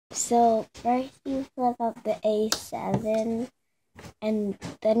So first you flip up the A7 and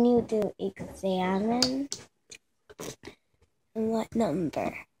then you do examine. And what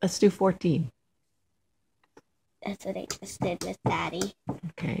number? Let's do 14. That's what I just did with Daddy.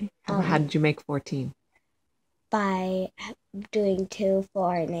 Okay. How did you make 14? By doing 2,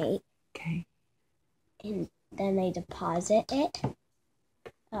 4, and 8. Okay. And then I deposit it.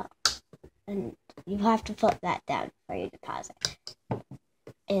 Oh, and you have to put that down before you deposit.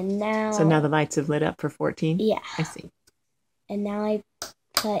 And now... So now the lights have lit up for 14? Yeah. I see. And now I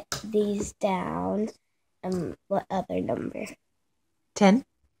put these down. What other number? 10?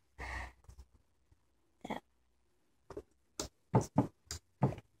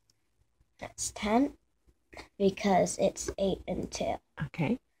 That's 10 because it's 8 and 2.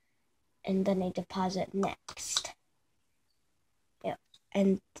 Okay. And then I deposit next. Yep.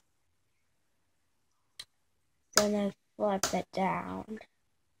 And then I flip it down.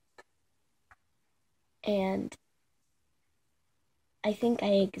 And I think I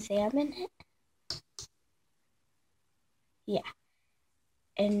examine it. Yeah.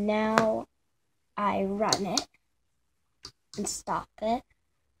 And now I run it and stop it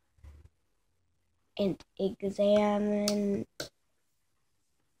and examine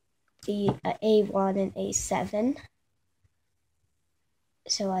the A1 and A7.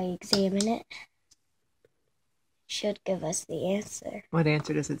 So I examine it. Should give us the answer. What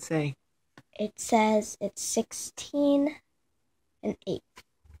answer does it say? It says it's 16 and 8.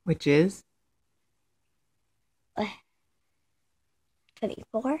 Which is?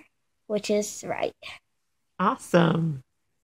 24, which is right. Awesome.